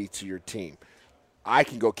necessity to your team. I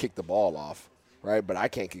can go kick the ball off, right, but I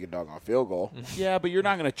can't kick a doggone field goal. Yeah, but you're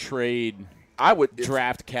not going to trade. I would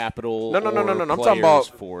draft capital. No. I'm talking about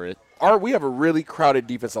for it. We have a really crowded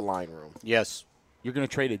defensive line room. Yes. You're going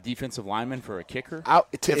to trade a defensive lineman for a kicker?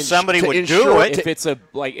 If somebody would do it. If it's it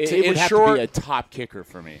would have to be a top kicker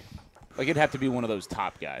for me. Like, it'd have to be one of those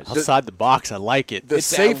top guys. Outside the box, I like it. The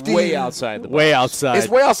safety. Way outside the box. Way outside. It's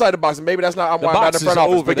way outside the box, and maybe that's not why I'm not in the front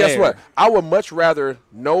office. But guess what? I would much rather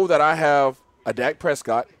know that I have a Dak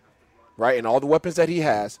Prescott, right, and all the weapons that he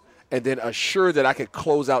has, and then assure that I could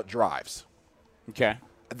close out drives. Okay.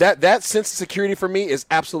 That sense of security for me is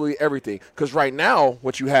absolutely everything. Because right now,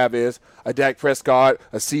 what you have is a Dak Prescott,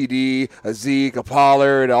 a CD, a Zeke, a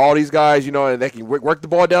Pollard, all these guys, and they can work the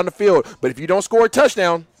ball down the field. But if you don't score a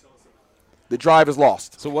touchdown, the drive is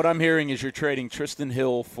lost. So what I'm hearing is you're trading Tristan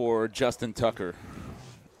Hill for Justin Tucker.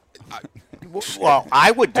 Well,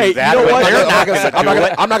 I would do that. You know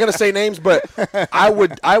what? I'm not going to say names, but I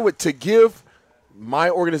would to give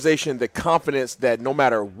my organization the confidence that no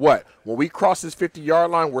matter what, when we cross this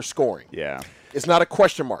 50-yard line, we're scoring. Yeah. It's not a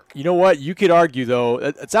question mark. You know what? You could argue, though,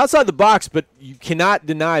 it's outside the box, but you cannot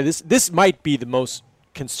deny this. This might be the most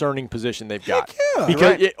concerning position they've got. Heck yeah.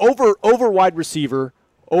 Because over wide receiver,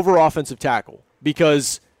 over offensive tackle.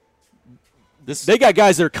 Because they got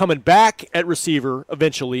guys that are coming back at receiver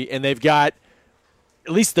eventually, and they've got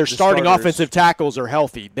at least their starting offensive tackles are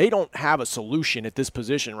healthy. They don't have a solution at this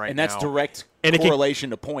position right now. And that's direct correlation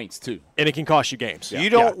to points, too. And it can cost you games. You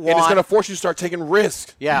don't want – and it's going to force you to start taking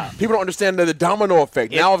risks. Yeah. People don't understand the domino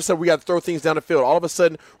effect. Now, all of a sudden, we got to throw things down the field. All of a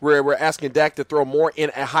sudden, we're asking Dak to throw more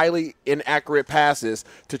highly inaccurate passes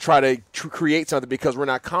to try to create something because we're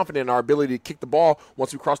not confident in our ability to kick the ball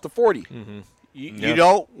once we cross the 40. Mm-hmm. You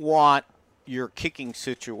don't want your kicking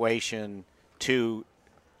situation to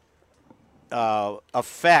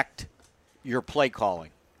affect your play calling,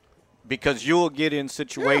 because you will get in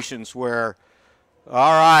situations where,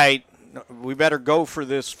 all right, we better go for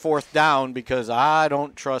this fourth down because I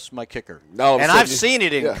don't trust my kicker. And I've seen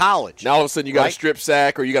it in college. Now all of a sudden you got a strip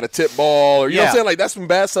sack or you got a tip ball or you know what I'm saying? Like that's when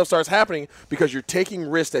bad stuff starts happening because you're taking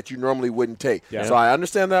risks that you normally wouldn't take. Yeah. So I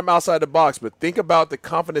understand that I'm outside the box, but think about the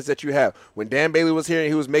confidence that you have. When Dan Bailey was here and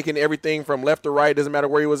he was making everything from left to right, doesn't matter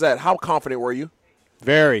where he was at. How confident were you?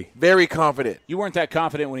 Very. Very confident. You weren't that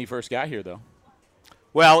confident when he first got here, though.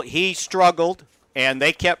 Well, he struggled, and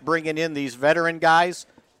they kept bringing in these veteran guys,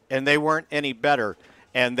 and they weren't any better.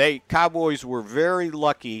 And Cowboys were very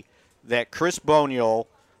lucky that Chris Boniol,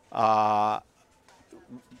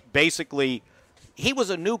 basically, he was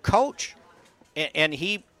a new coach, and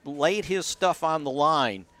he laid his stuff on the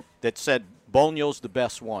line that said Boniol's the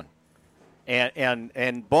best one.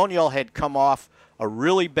 And Boniol had come off a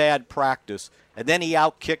really bad practice, and then he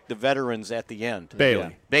outkicked the veterans at the end.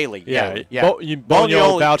 Bailey, yeah.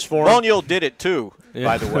 Boniol vouched for him. Boniol did it too,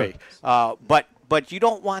 by the way. But you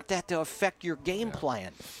don't want that to affect your game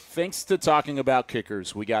plan. Thanks to talking about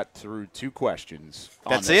kickers, we got through 2 questions.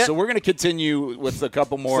 That's it? So we're going to continue with a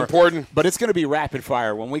couple more. It's important. But it's going to be rapid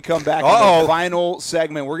fire. When we come back in the final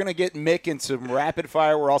segment, we're going to get Mick in some rapid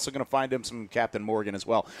fire. We're also going to find him some Captain Morgan as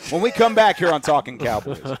well. When we come back here on Talking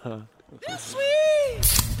Cowboys.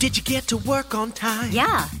 Sweet. Did you get to work on time?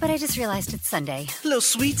 Yeah, but I just realized it's Sunday. Little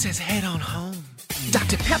Sweet says head on home.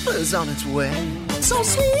 Dr. Pepper's on its way. So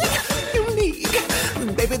sweet, unique.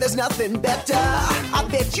 Baby, there's nothing better. I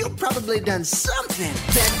bet you've probably done something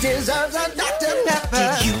that deserves a Dr.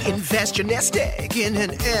 Pepper. Did you invest your nest egg in an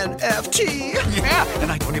NFT? Yeah,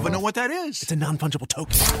 and I don't even know what that is. It's a non-fungible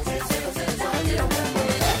token.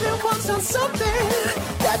 Everyone's done something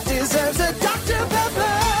that deserves a Dr.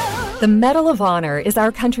 Pepper. The Medal of Honor is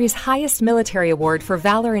our country's highest military award for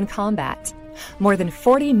valor in combat. More than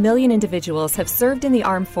 40 million individuals have served in the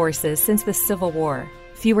armed forces since the Civil War.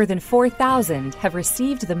 Fewer than 4,000 have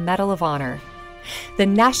received the Medal of Honor. The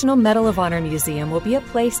National Medal of Honor Museum will be a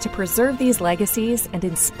place to preserve these legacies and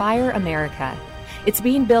inspire America. It's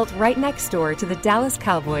being built right next door to the Dallas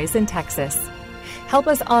Cowboys in Texas. Help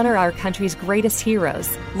us honor our country's greatest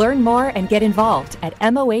heroes. Learn more and get involved at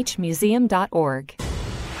mohmuseum.org.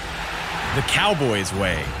 The Cowboys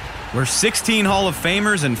way, where 16 Hall of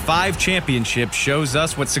Famers and 5 championships shows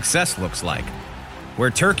us what success looks like. Where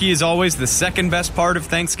turkey is always the second best part of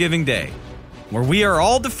Thanksgiving Day. Where we are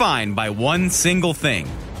all defined by one single thing,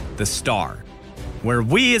 the star. Where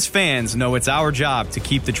we as fans know it's our job to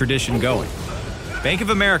keep the tradition going. Bank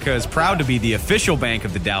of America is proud to be the official bank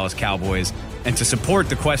of the Dallas Cowboys and to support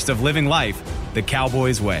the quest of living life the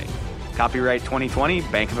Cowboys way. Copyright 2020,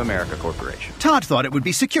 Bank of America Corporation. Todd thought it would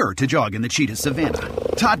be secure to jog in the cheetah savanna.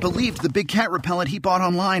 Todd believed the big cat repellent he bought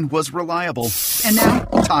online was reliable. And now,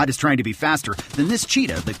 Todd is trying to be faster than this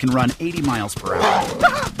cheetah that can run 80 miles per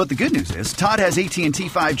hour. But the good news is, Todd has AT&T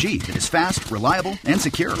 5G that is fast, reliable, and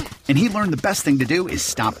secure. And he learned the best thing to do is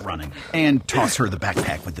stop running and toss her the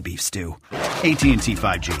backpack with the beef stew. AT&T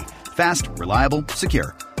 5G. Fast, reliable,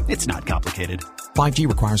 secure. It's not complicated. 5G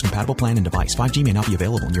requires compatible plan and device. 5G may not be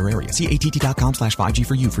available in your area. See att.com/5G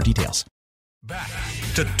for you for details. Back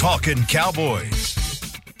to Talkin' Cowboys.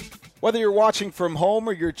 Whether you're watching from home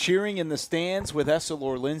or you're cheering in the stands with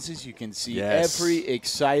Essilor lenses, you can see every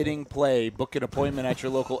exciting play. Book an appointment at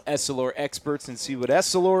your local Essilor experts and see what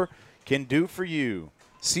Essilor can do for you.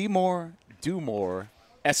 See more, do more.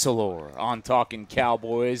 Essilor on Talkin'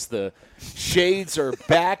 Cowboys. The shades are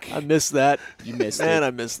back. I missed that. You missed it. Man,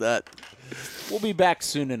 I missed that. We'll be back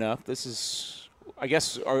soon enough. This is, I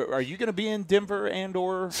guess, are you going to be in Denver and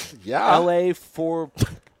or L.A. for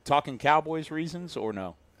Talking Cowboys reasons or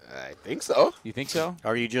no? I think so. You think so?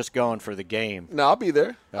 Or are you just going for the game? No, I'll be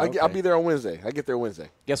there. Okay. I'll be there on Wednesday. I get there Wednesday.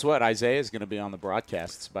 Guess what? Isaiah is going to be on the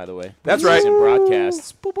broadcasts, by the way. That's right. In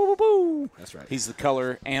broadcasts. Boo, boo, boo, boo. That's right. He's the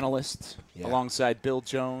color analyst alongside Bill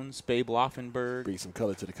Jones, Babe Laufenberg. Bring some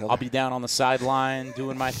color to the color. I'll be down on the sideline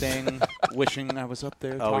doing my thing, wishing I was up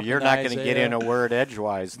there. Oh, you're not going to get in a word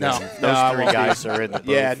edgewise. No. Those 3 guys are in the booth.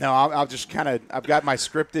 Yeah, no, I'll just kind of, I've got my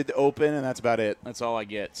scripted open, and that's about it. That's all I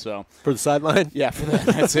get. So for the sideline? Yeah, for that,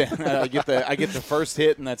 that's it. I get the first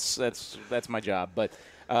hit, and that's my job. But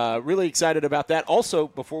really excited about that. Also,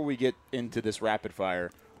 before we get into this rapid fire,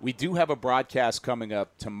 we do have a broadcast coming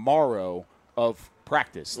up tomorrow of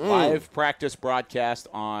practice, live practice broadcast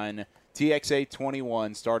on TXA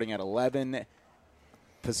 21 starting at 11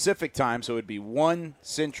 Pacific time. So it'd be 1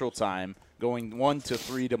 Central time, going 1 to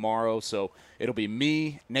 3 tomorrow. So it'll be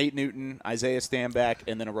me, Nate Newton, Isaiah Stanback,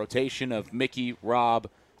 and then a rotation of Mickey, Rob,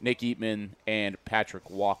 Nick Eatman, and Patrick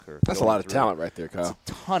Walker. That's a lot of talent right there, Kyle.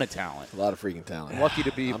 That's a ton of talent. A lot of freaking talent. Lucky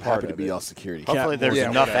to be I'm part happy to of be it. y'all security. Hopefully there's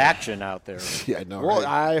enough action out there. Yeah, I know. Well,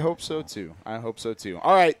 right? I hope so too.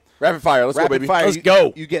 All right. Rapid fire. Let's go, baby. Let's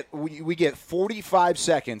go. We get 45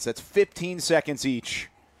 seconds. That's 15 seconds each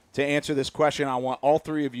to answer this question. I want all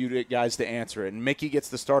three of you guys to answer it. And Mickey gets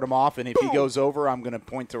to start them off, and if he goes over, I'm going to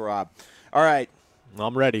point to Rob. All right.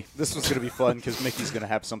 I'm ready. This one's going to be fun because Mickey's going to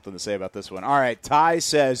have something to say about this one. All right. Ty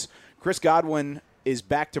says Chris Godwin is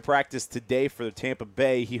back to practice today for the Tampa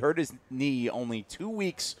Bay. He hurt his knee only 2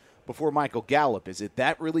 weeks before Michael Gallup. Is it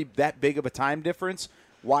really that big of a time difference?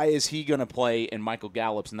 Why is he going to play and Michael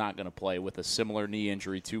Gallup's not going to play with a similar knee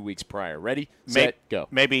injury 2 weeks prior? Ready, set, go.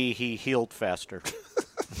 Maybe he healed faster.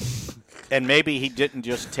 And maybe he didn't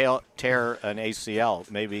just tear an ACL.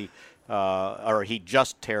 Maybe, or he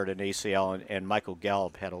just teared an ACL, and Michael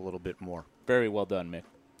Gallup had a little bit more. Very well done, Mick.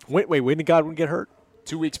 Wait, when did Godwin get hurt?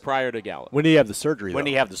 2 weeks prior to Gallup. When did he have the surgery? When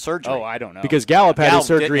did he have the surgery? Oh, I don't know. Because Gallup had his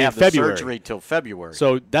surgery didn't in have February. The surgery till February.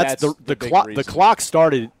 So that's the big clock. The reason. clock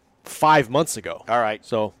started 5 months ago. All right.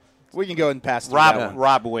 So we can go ahead and pass through that one.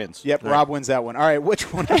 Rob wins. Yep, Rob wins that one. All right,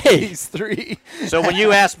 which one of these three? So when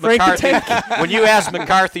you ask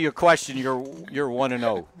McCarthy a question, you're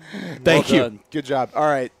 1-0. Thank you. Done. Good job. All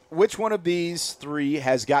right, which one of these three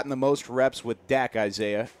has gotten the most reps with Dak,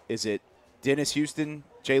 Isaiah? Is it Dennis Houston,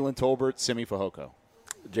 Jalen Tolbert, Simi Fehoko?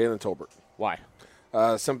 Jalen Tolbert. Why?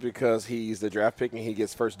 Simply because he's the draft pick and he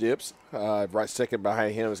gets first dibs. Right second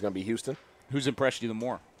behind him is going to be Houston. Who's impressed you the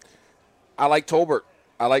more? I like Tolbert.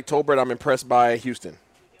 I'm impressed by Houston.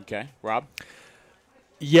 Okay. Rob?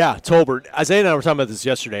 Yeah, Tolbert. Isaiah and I were talking about this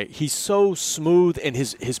yesterday. He's so smooth, and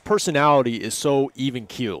his personality is so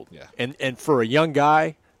even-keeled. Yeah. And for a young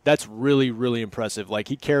guy, that's really, really impressive. Like,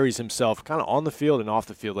 he carries himself kind of on the field and off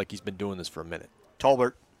the field like he's been doing this for a minute.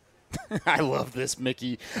 Tolbert. I love this,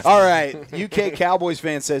 Mickey. All right, UK Cowboys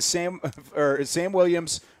fan says Sam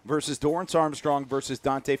Williams versus Dorrance Armstrong versus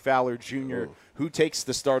Dante Fowler Jr. Ooh. Who takes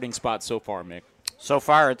the starting spot so far, Mick? So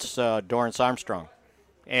far, it's Dorrance Armstrong,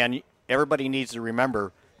 and everybody needs to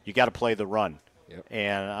remember you got to play the run. Yep.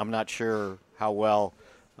 And I'm not sure how well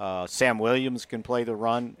Sam Williams can play the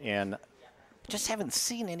run, and just haven't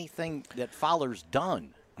seen anything that Fowler's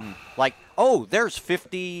done. Like, there's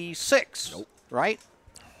 56, right?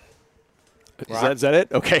 Is that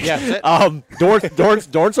it? Okay. Yeah, that's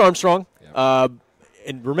it. Dorrance Armstrong.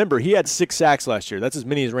 And remember, he had 6 sacks last year. That's as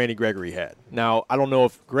many as Randy Gregory had. Now, I don't know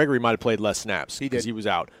if Gregory might have played less snaps because he was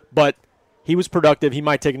out. But he was productive. He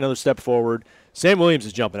might take another step forward. Sam Williams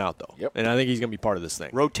is jumping out, though. Yep. And I think he's going to be part of this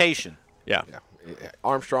thing. Rotation. Yeah.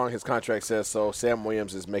 Armstrong, his contract says so. Sam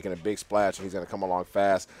Williams is making a big splash, and he's going to come along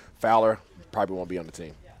fast. Fowler probably won't be on the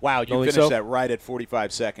team. Wow, you finished that right at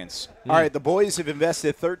 45 seconds. All right, the boys have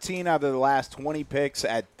invested 13 out of the last 20 picks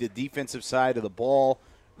at the defensive side of the ball.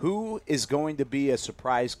 Who is going to be a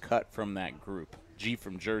surprise cut from that group? G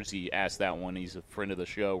from Jersey asked that one. He's a friend of the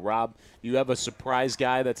show. Rob, you have a surprise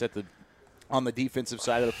guy that's on the defensive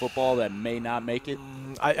side of the football that may not make it?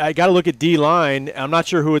 I got to look at D-line. I'm not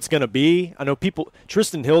sure who it's going to be. I know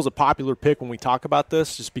Tristan Hill's a popular pick when we talk about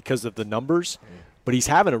this just because of the numbers. But he's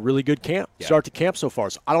having a really good start to camp so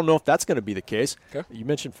far. So I don't know if that's going to be the case. Okay. You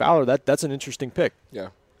mentioned Fowler. That's an interesting pick. Yeah.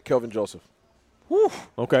 Kelvin Joseph. Whew.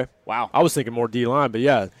 Okay. Wow. I was thinking more D-line, but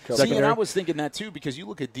yeah. See, and I was thinking that too because you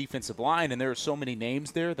look at defensive line and there are so many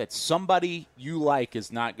names there that somebody you like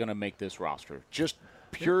is not going to make this roster. Just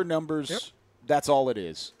pure numbers. Yep. That's all it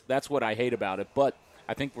is. That's what I hate about it. But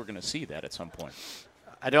I think we're going to see that at some point.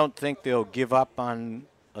 I don't think they'll give up on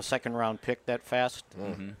a second-round pick that fast.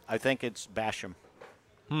 Mm-hmm. I think it's Basham.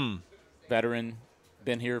 Veteran,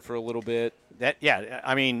 been here for a little bit.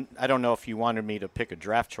 I mean, I don't know if you wanted me to pick a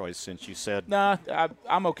draft choice since you said. Nah,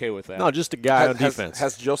 I'm okay with that. No, just a guy on defense.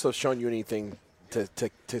 Has Joseph shown you anything to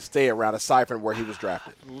stay around aside from where he was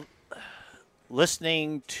drafted?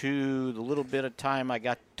 Listening to the little bit of time I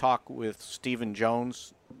got to talk with Stephen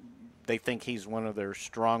Jones, they think he's one of their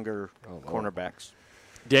stronger cornerbacks.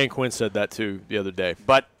 Dan Quinn said that too the other day.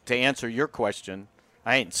 But to answer your question,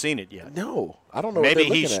 I ain't seen it yet. No, I don't know. Maybe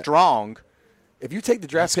what he's strong. If you take the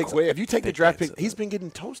draft pick, he's been getting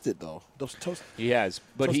toasted though. He has,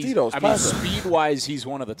 but speed-wise, he's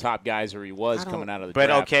one of the top guys, or he was coming out of the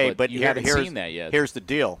draft. But you haven't seen that yet. Here's the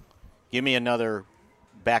deal: give me another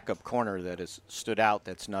backup corner that has stood out.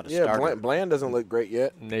 That's not a starter. Yeah, Bland doesn't look great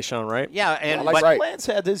yet. Nashawn Wright. Yeah, and Wright. Bland's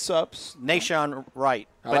had his ups. Nashawn Wright.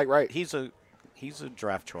 I like Wright. He's a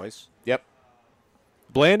draft choice. Yep.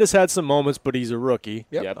 Bland has had some moments, but he's a rookie.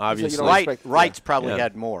 Yep. Obviously. Wright's probably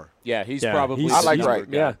had more. Yeah, he's probably. I like Wright.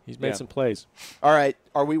 Yeah, he's made some plays. All right.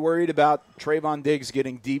 Are we worried about Trayvon Diggs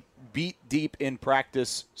getting beat deep in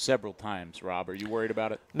practice several times, Rob. Are you worried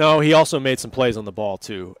about it? No, he also made some plays on the ball,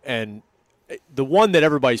 too. And the one that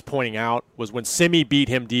everybody's pointing out was when Simi beat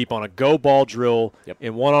him deep on a go ball drill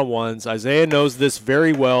in one-on-ones. Isaiah knows this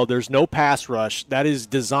very well. There's no pass rush. That is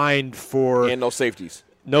designed for – and no safeties.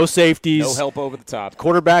 No safeties. No help over the top.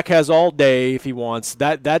 Quarterback has all day if he wants.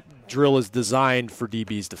 That drill is designed for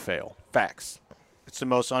DBs to fail. Facts. It's the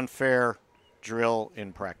most unfair drill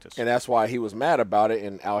in practice. And that's why he was mad about it,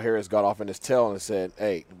 and Al Harris got off in his tail and said,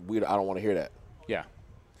 hey, I don't want to hear that. Yeah.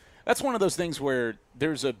 That's one of those things where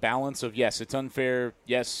there's a balance of, yes, it's unfair.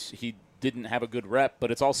 Yes, he didn't have a good rep,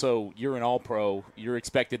 but it's also you're an all-pro. You're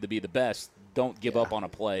expected to be the best. Don't give up on a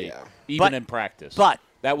play, even in practice. But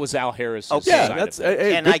that was Al Harris' that's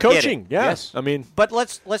and good I coaching. Get it. Yeah. Yes. I mean, but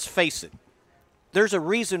let's face it. There's a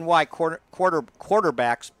reason why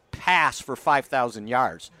quarterbacks pass for 5,000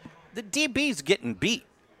 yards. The DB's getting beat.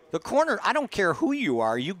 The corner, I don't care who you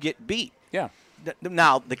are, you get beat. Yeah.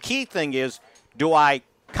 Now, the key thing is, do I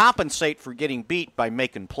compensate for getting beat by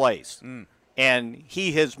making plays? And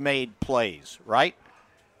he has made plays, right?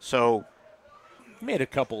 So he made a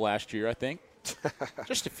couple last year, I think.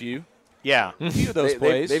 Just a few. Yeah. A few of those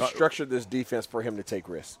plays. They've structured this defense for him to take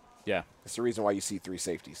risks. Yeah. That's the reason why you see 3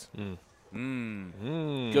 safeties.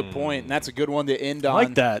 Good point. And that's a good one to end on. I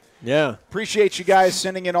like that. Yeah. Appreciate you guys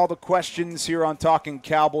sending in all the questions here on Talking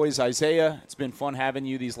Cowboys. Isaiah, it's been fun having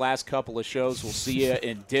you these last couple of shows. We'll see you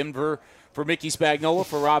in Denver. For Mickey Spagnola,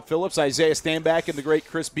 for Rob Phillips, Isaiah Stanback, and the great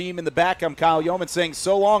Chris Beam in the back, I'm Kyle Yeoman saying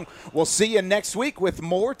so long. We'll see you next week with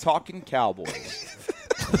more Talking Cowboys.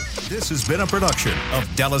 This has been a production of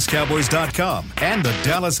DallasCowboys.com and the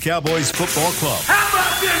Dallas Cowboys Football Club. How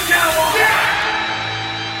about this, Cowboys? Yeah!